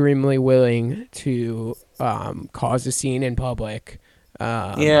extremely willing to cause a scene in public.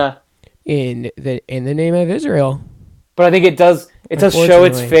 Yeah. In the name of Israel. But I think it does show its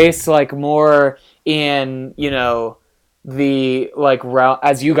Unfortunately. face like more in, the like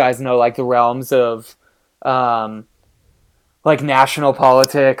as you guys know, like the realms of like national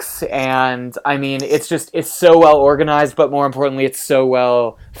politics, and I mean it's so well organized, but more importantly it's so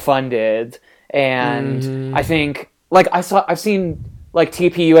well funded. And I think like I've seen like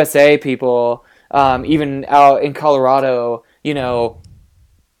TPUSA people even out in Colorado,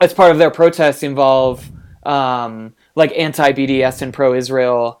 as part of their protests involve like anti-BDS and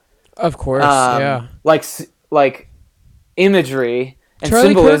pro-Israel, Of course, yeah. like imagery and Charlie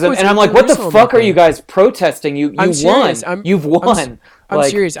Kirk symbolism, was and I'm in like, what the Jerusalem, fuck I are you think. guys protesting? You I'm won. serious. You've won. I'm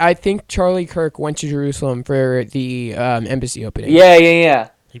Like, serious. I think Charlie Kirk went to Jerusalem for the embassy opening. yeah.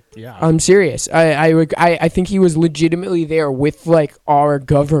 Yeah. I'm serious. I think he was legitimately there with like our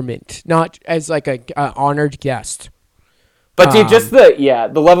government, not as like a honored guest. But dude, just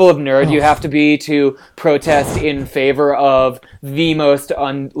the level of nerd you have to be to protest in favor of the most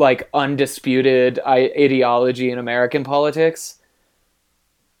undisputed ideology in American politics,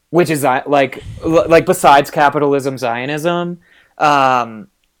 which is like besides capitalism, Zionism.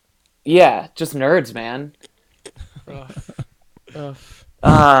 Yeah, just nerds, man.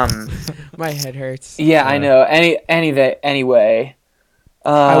 My head hurts. Yeah, I know. Anyway.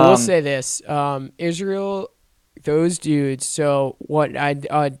 I will say this: Israel, those dudes. So what?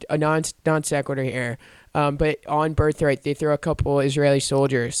 A non sequitur here, but on birthright, they throw a couple Israeli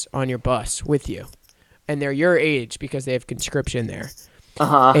soldiers on your bus with you, and they're your age because they have conscription there.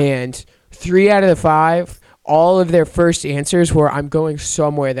 And 3 out of the 5, all of their first answers were, "I'm going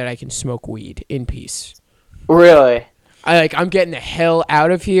somewhere that I can smoke weed in peace." Really? I'm getting the hell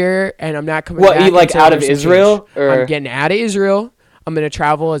out of here, and I'm not coming What, back. you, like, until out of there's some Israel, change. or- I'm getting out of Israel. I'm going to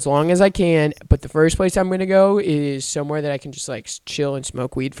travel as long as I can, but the first place I'm going to go is somewhere that I can just, like, chill and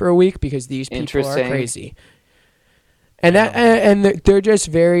smoke weed for a week because these people are Interesting. crazy. And they're just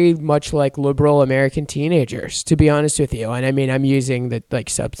very much like liberal American teenagers, to be honest with you. And I mean, I'm using the,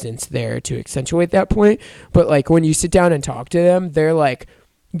 like, substance there to accentuate that point. But, like, when you sit down and talk to them, they're like,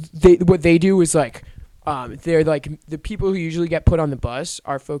 what they do is, like, they're like the people who usually get put on the bus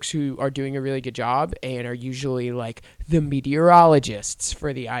are folks who are doing a really good job and are usually like the meteorologists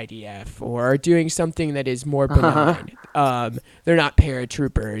for the IDF or are doing something that is more benign. They're not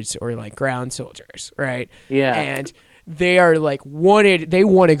paratroopers or like ground soldiers, right? Yeah. And they are like they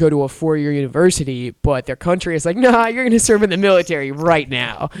want to go to a 4-year university, but their country is like, nah, you're going to serve in the military right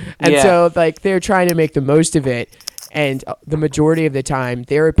now. And Yeah. so like they're trying to make the most of it. And the majority of the time,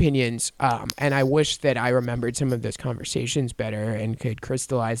 their opinions, and I wish that I remembered some of those conversations better and could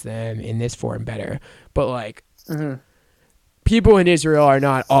crystallize them in this form better. But, like, people in Israel are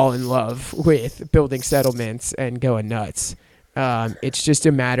not all in love with building settlements and going nuts. It's just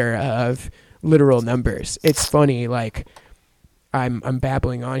a matter of literal numbers. It's funny, like, I'm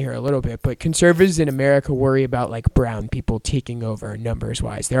babbling on here a little bit, but conservatives in America worry about like brown people taking over numbers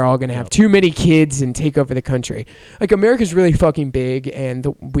wise. They're all going to have too many kids and take over the country. Like America's really fucking big, and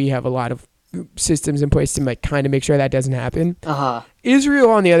we have a lot of systems in place to like kind of make sure that doesn't happen.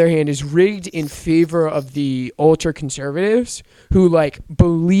 Israel, on the other hand, is rigged in favor of the ultra conservatives who like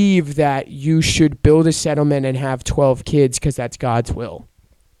believe that you should build a settlement and have 12 kids because that's God's will.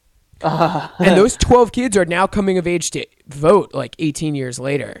 And those 12 kids are now coming of age to vote like 18 years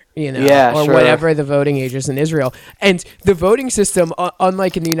later, Yeah, or sure. whatever the voting age is in Israel. And the voting system,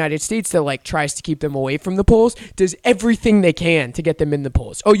 unlike in the United States that like tries to keep them away from the polls, does everything they can to get them in the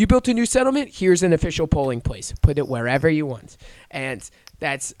polls. Oh, you built a new settlement? Here's an official polling place. Put it wherever you want. And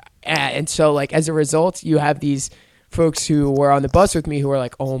so like as a result, you have these folks who were on the bus with me who are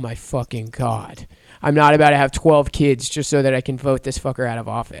like, oh my fucking God. I'm not about to have 12 kids just so that I can vote this fucker out of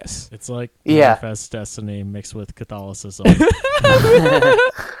office. It's like Yeah. Manifest Destiny mixed with Catholicism.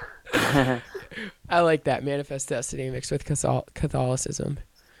 I like that. Manifest Destiny mixed with Catholicism.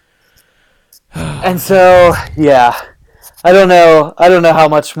 And so, yeah, I don't know how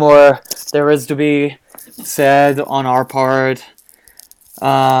much more there is to be said on our part.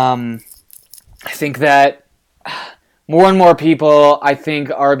 I think that more and more people, I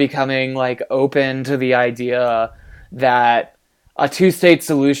think, are becoming like open to the idea that a two-state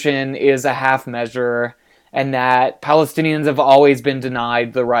solution is a half measure, and that Palestinians have always been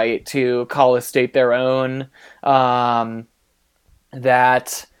denied the right to call a state their own. That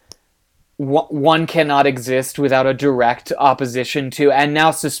one cannot exist without a direct opposition to, and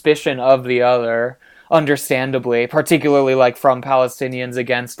now suspicion of, the other. understandably, particularly like from Palestinians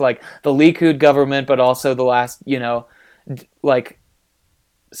against like the Likud government, but also the last, like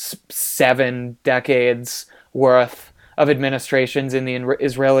 7 decades worth of administrations in the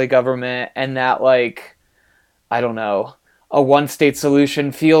Israeli government, and that like, I don't know, a one-state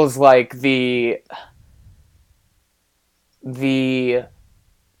solution feels like the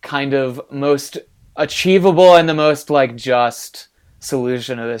kind of most achievable and the most like just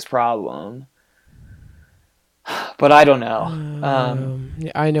solution to this problem. But I don't know.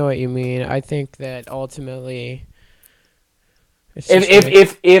 I know what you mean. I think that ultimately,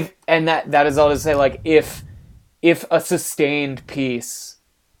 if and that is all to say, like if a sustained peace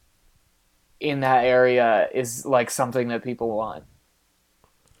in that area is like something that people want.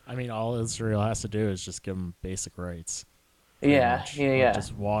 I mean, all Israel has to do is just give them basic rights. Yeah, much. yeah. Like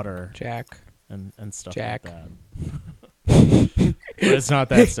just water Jack. and stuff Jack. like that. But it's not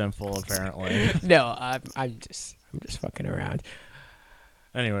that simple, apparently. No, I'm just fucking around.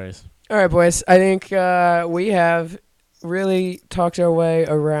 Anyways. All right, boys. I think we have really talked our way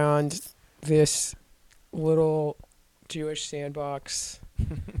around this little Jewish sandbox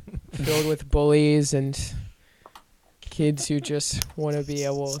filled with bullies and kids who just want to be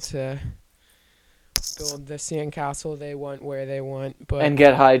able to build the sandcastle they want where they want, and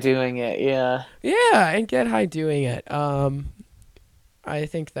get high doing it. Yeah, and get high doing it. I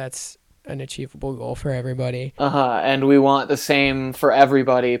think that's an achievable goal for everybody. And we want the same for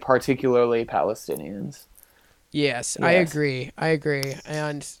everybody, particularly Palestinians. Yes, I agree.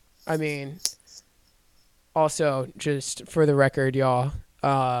 And I mean, also just for the record, y'all,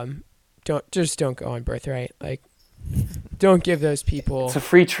 don't go on Birthright. Like, don't give those people. It's a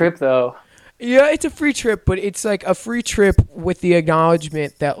free trip, though. Yeah, it's a free trip, but it's like a free trip with the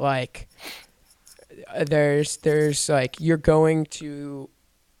acknowledgement that like there's like you're going to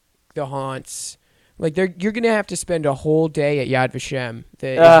the haunts. Like you're gonna have to spend a whole day at Yad Vashem,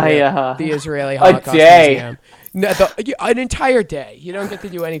 the Israeli Holocaust Museum. No, an entire day. You don't get to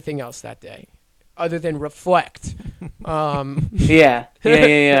do anything else that day, other than reflect. Yeah.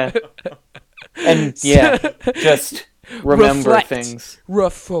 And just remember things.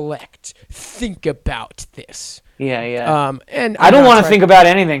 Reflect. Think about this. Yeah. And I don't want to think about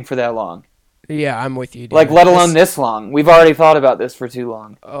anything for that long. Yeah, I'm with you, dude. Like, let alone this long. We've already thought about this for too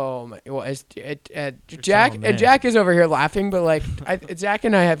long. Oh my! Well, Jack is over here laughing, but like, Zach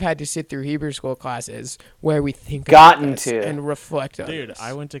and I have had to sit through Hebrew school classes where we think about this and reflect on Dude, this.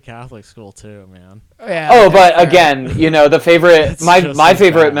 I went to Catholic school too, man. Yeah, oh, but again, the favorite my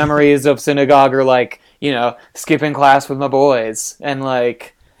favorite memories of synagogue are like, skipping class with my boys and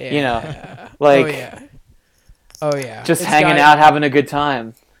like, like, oh yeah, just hanging out, having a good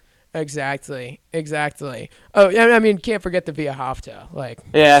time. Exactly. Oh, yeah, I mean, can't forget the Via Hafta. Like,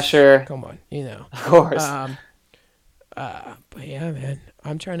 yeah, sure. Come on, Of course. But yeah, man,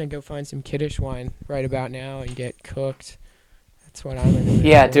 I'm trying to go find some Kiddush wine right about now and get cooked. That's what I'm gonna do.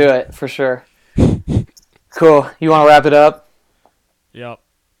 Yeah, do it for sure. Cool. You want to wrap it up? Yep.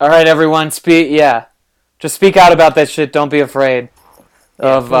 All right, everyone. Just speak out about that shit. Don't be afraid.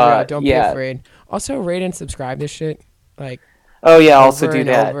 Don't be afraid. Also, rate and subscribe this shit. Like. Oh yeah, also do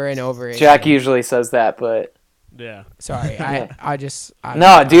that. Over and over again. Jack usually says that, but yeah. Sorry,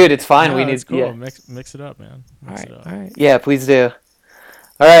 dude, it's fine. We need it's cool. Mix it up, man. All right. Yeah, please do.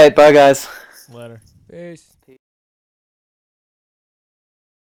 All right, bye guys. Later. Peace.